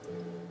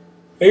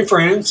Hey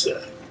friends,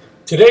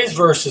 today's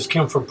verses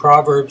come from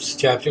Proverbs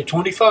chapter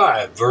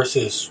 25,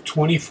 verses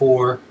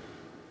 24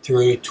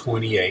 through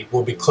 28.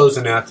 We'll be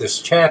closing out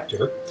this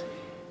chapter,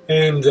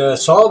 and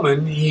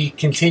Solomon, he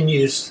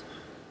continues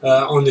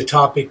on the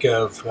topic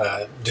of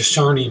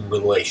discerning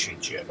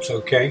relationships,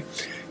 okay?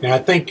 And I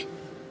think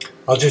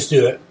I'll just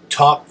do a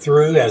talk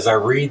through as I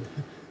read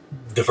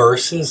the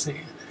verses,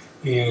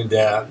 and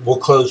we'll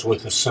close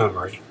with a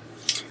summary.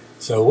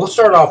 So we'll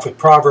start off with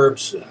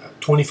Proverbs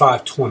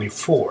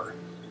 25:24.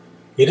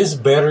 It is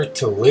better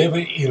to live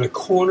in a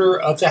corner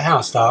of the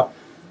housetop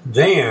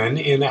than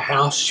in a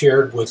house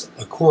shared with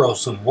a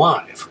quarrelsome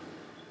wife.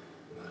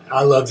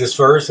 I love this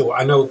verse.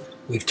 I know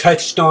we've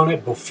touched on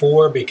it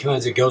before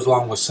because it goes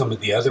along with some of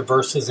the other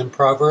verses in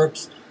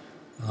Proverbs.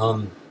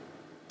 I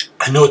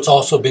know it's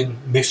also been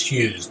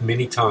misused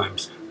many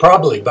times,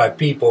 probably by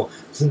people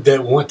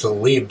that want to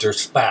leave their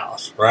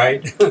spouse,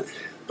 right?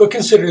 But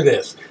consider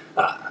this.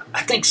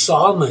 I think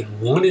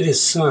Solomon wanted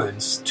his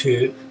sons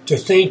to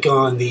think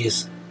on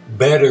these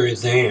better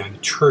than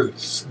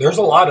truths. There's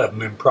a lot of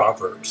them in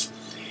Proverbs.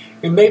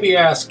 And maybe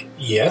ask,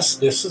 yes,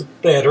 this is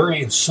better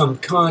in some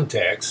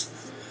context,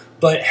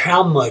 but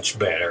how much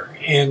better?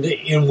 And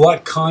in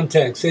what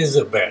context is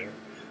it better?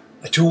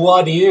 To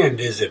what end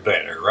is it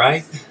better,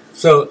 right?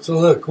 So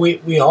look,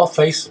 we all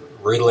face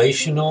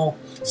relational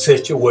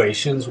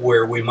situations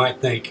where we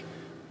might think,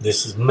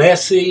 this is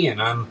messy and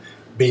I'm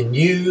being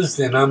used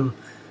and I'm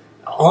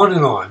on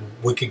and on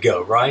we could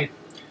go, right?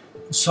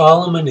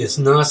 Solomon is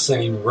not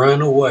saying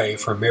run away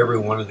from every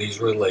one of these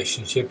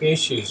relationship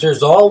issues.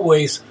 There's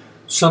always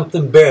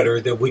something better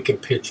that we can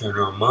picture in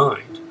our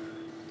mind.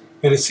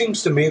 And it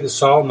seems to me that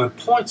Solomon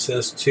points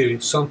us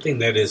to something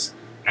that is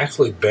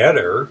actually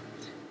better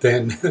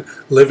than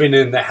living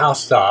in the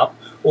housetop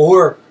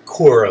or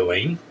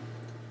quarreling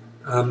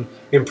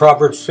in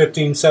Proverbs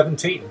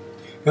 15:17.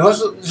 And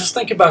let's just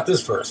think about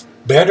this verse.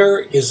 Better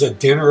is a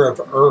dinner of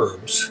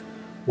herbs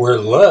where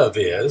love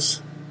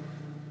is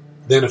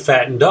than a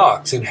fattened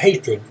ox and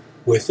hatred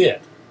with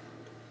it.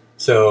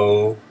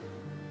 So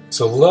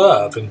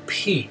love and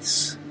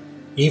peace,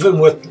 even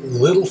with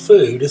little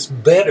food, is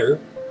better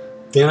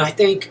than, I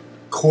think,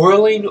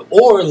 quarreling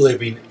or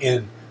living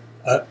in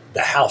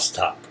the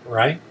housetop,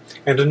 right?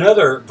 And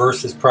another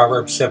verse is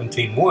Proverbs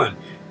 17:1.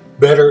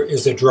 Better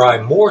is a dry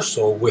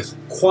morsel with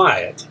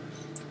quiet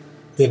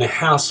than a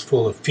house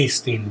full of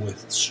feasting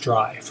with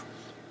strife.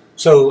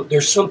 So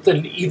there's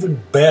something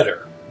even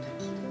better.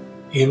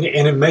 And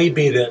it may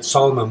be that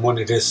Solomon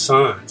wanted his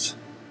sons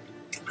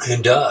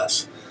and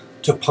us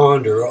to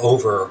ponder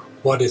over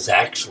what is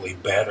actually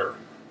better.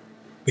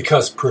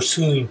 Because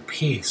pursuing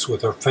peace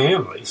with our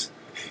families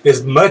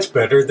is much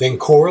better than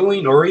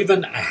quarreling or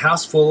even a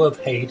house full of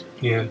hate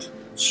and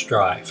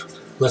strife.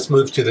 Let's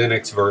move to the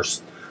next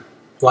verse.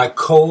 Like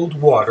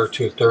cold water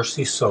to a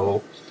thirsty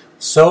soul,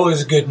 so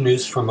is good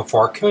news from a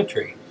far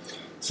country.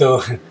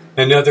 So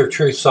another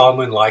truth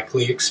Solomon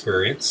likely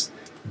experienced,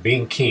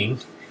 being king.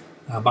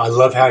 I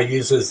love how he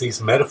uses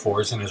these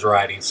metaphors in his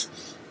writings.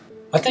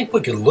 I think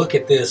we could look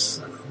at this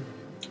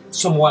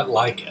somewhat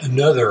like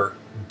another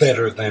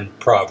better than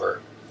proverb.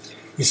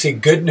 You see,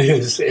 good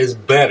news is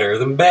better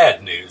than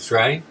bad news,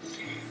 right?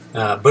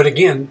 But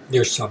again,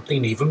 there's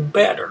something even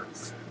better.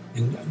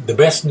 And the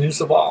best news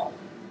of all,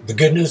 the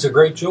good news of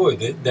great joy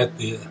that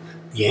the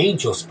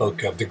angel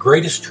spoke of, the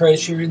greatest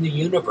treasure in the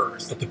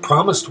universe, that the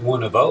promised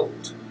one of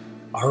old,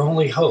 our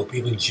only hope,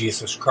 even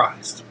Jesus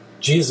Christ.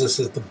 Jesus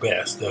is the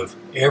best of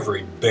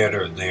every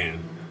better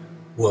than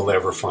we'll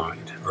ever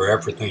find or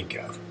ever think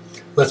of.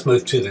 Let's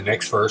move to the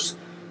next verse.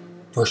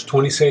 Verse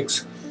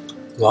 26.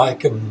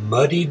 Like a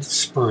muddied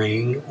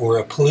spring or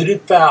a polluted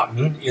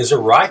fountain is a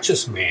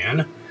righteous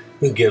man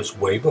who gives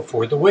way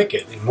before the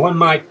wicked. And one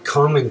might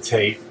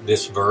commentate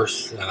this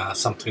verse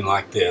something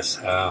like this.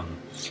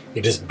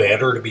 It is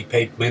better to be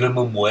paid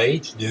minimum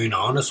wage doing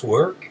honest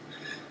work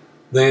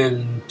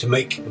than to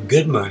make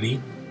good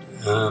money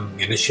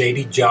in a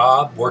shady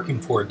job,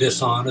 working for a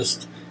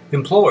dishonest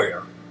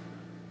employer.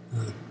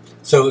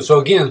 So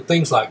again,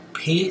 things like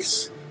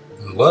peace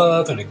and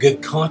love and a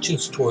good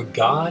conscience toward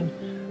God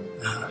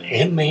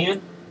and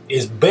man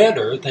is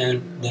better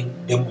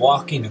than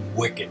walking in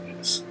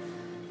wickedness.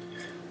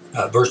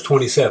 Verse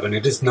 27,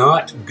 it is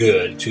not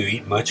good to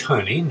eat much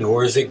honey,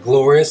 nor is it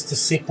glorious to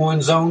seek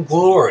one's own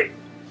glory.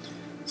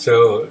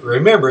 So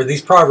remember,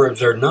 these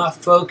proverbs are not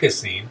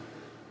focusing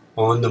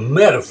on the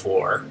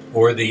metaphor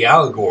or the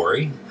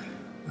allegory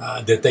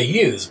that they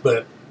use,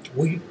 but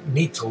we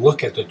need to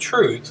look at the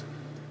truth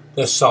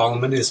that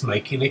Solomon is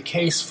making a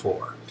case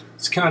for.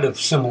 It's kind of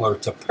similar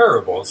to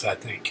parables, I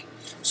think.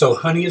 So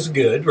honey is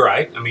good,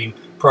 right? I mean,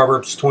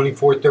 Proverbs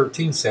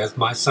 24:13 says,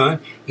 my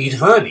son, eat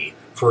honey,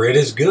 for it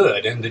is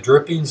good, and the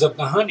drippings of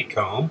the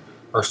honeycomb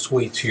are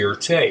sweet to your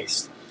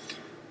taste.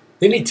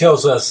 Then he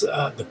tells us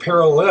the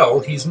parallel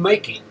he's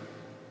making.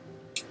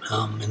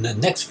 In the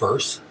next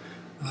verse,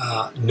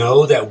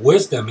 know that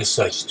wisdom is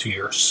such to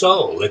your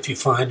soul. If you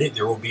find it,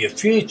 there will be a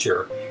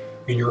future,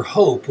 and your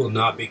hope will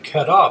not be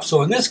cut off.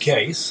 So in this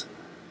case,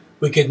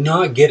 we could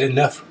not get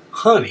enough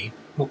honey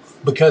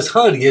because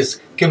honey is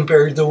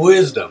compared to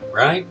wisdom,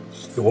 right?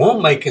 It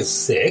won't make us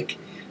sick,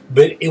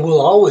 but it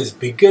will always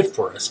be good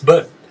for us.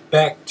 But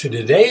back to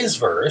today's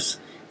verse,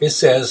 it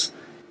says,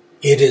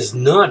 it is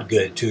not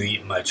good to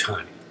eat much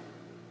honey.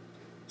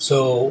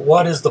 So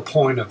what is the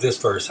point of this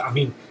verse? I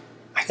mean,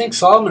 I think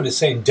Solomon is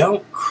saying,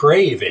 don't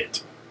crave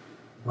it,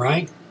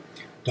 right?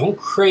 Don't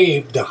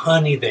crave the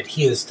honey that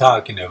he is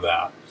talking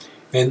about.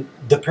 And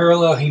the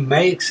parallel he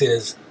makes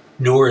is,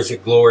 nor is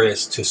it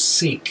glorious to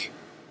seek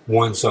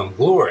one's own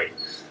glory.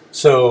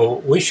 So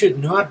we should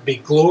not be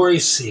glory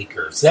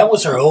seekers. That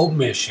was our old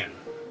mission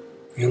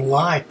in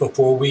life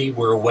before we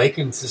were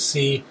awakened to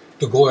see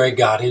the glory of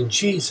God in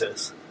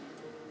Jesus.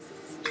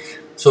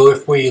 So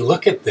if we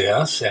look at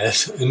this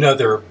as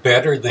another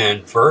better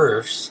than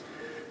verse,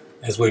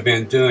 as we've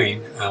been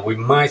doing, we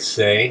might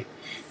say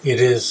it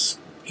is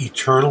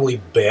eternally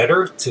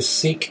better to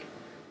seek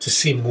to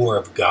see more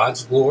of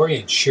God's glory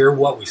and share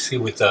what we see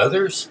with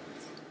others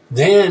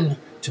than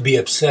to be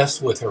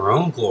obsessed with our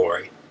own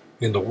glory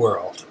in the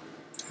world.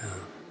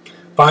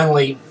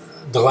 Finally,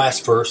 the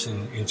last verse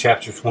in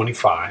chapter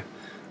 25,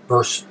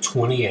 verse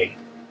 28.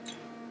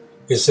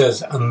 It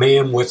says, a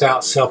man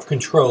without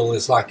self-control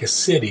is like a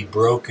city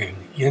broken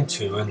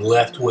into and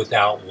left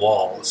without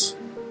walls.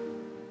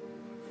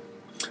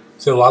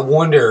 So I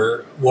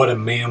wonder what a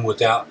man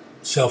without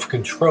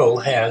self-control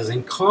has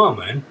in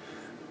common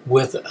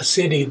with a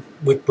city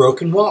with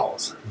broken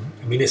walls.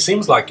 I mean, it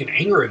seems like an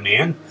angry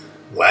man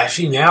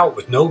lashing out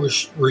with no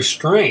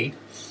restraint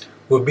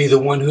would be the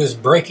one who is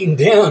breaking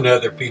down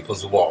other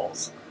people's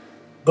walls.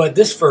 But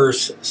this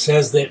verse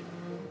says that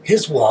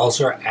his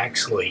walls are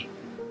actually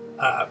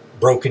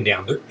broken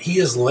down. He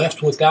is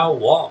left without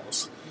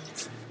walls.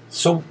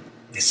 So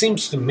it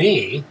seems to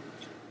me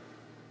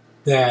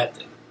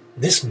that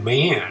this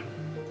man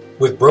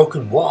with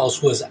broken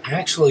walls was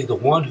actually the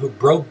one who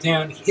broke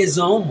down his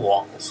own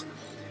walls.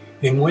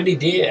 And when he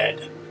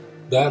did,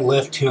 that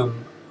left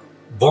him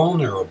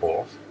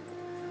vulnerable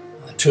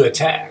to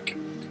attack.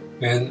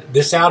 And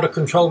this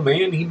out-of-control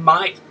man, he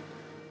might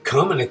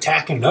come and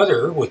attack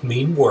another with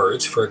mean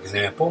words, for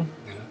example.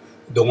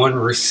 The one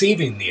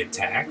receiving the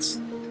attacks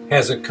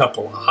has a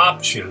couple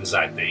options,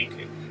 I think.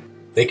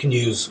 They can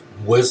use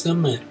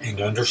wisdom and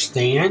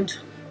understand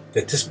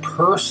that this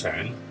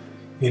person,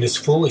 in his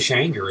foolish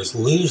anger, is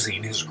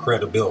losing his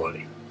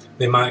credibility.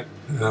 They might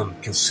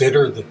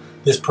consider that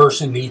this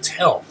person needs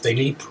help. They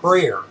need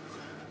prayer.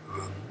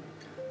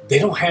 They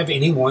don't have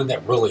anyone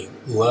that really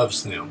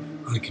loves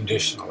them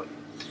unconditionally.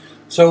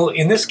 So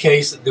in this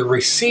case, the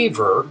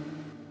receiver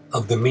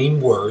of the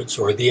mean words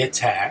or the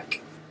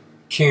attack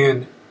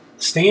can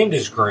stand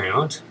his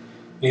ground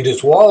and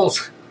his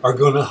walls are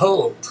going to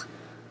hold.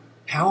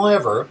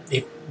 However,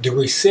 if the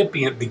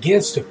recipient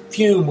begins to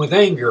fume with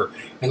anger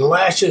and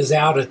lashes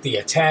out at the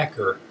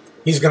attacker,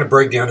 he's going to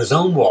break down his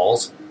own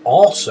walls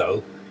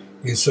also,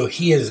 and so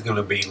he is going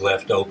to be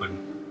left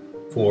open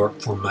for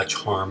much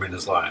harm in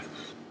his life.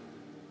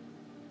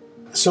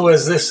 So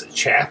as this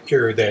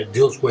chapter that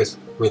deals with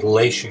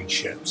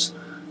relationships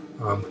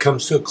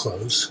comes to a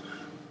close,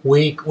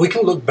 we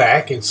can look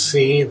back and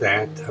see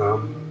that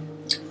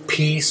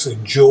peace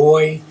and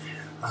joy,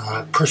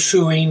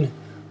 pursuing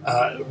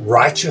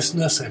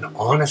righteousness and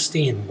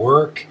honesty in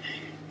work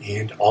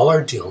and all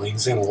our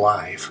dealings in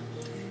life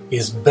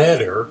is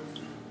better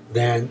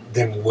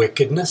than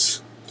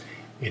wickedness,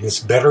 and it's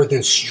better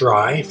than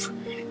strife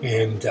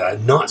and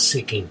not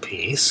seeking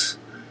peace.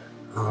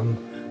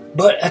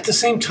 But at the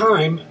same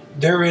time,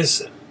 there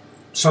is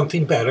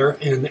something better,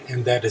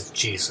 and that is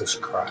Jesus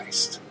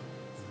Christ.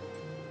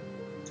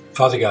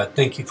 Father God,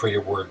 thank you for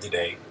your word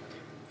today.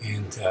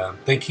 And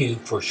thank you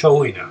for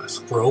showing us,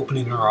 for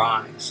opening our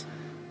eyes,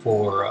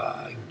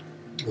 for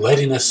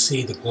letting us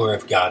see the glory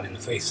of God in the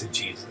face of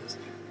Jesus.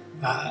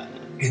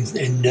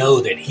 And know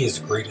that he is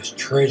the greatest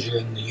treasure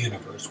in the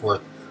universe,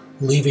 worth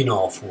leaving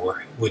all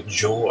for with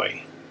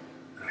joy.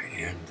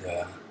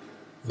 And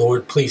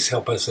Lord, please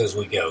help us as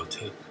we go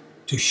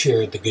to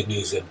share the good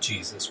news of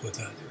Jesus with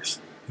others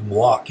and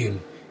walk in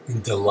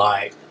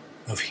delight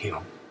of him.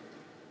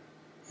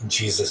 In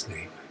Jesus'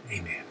 name,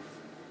 amen.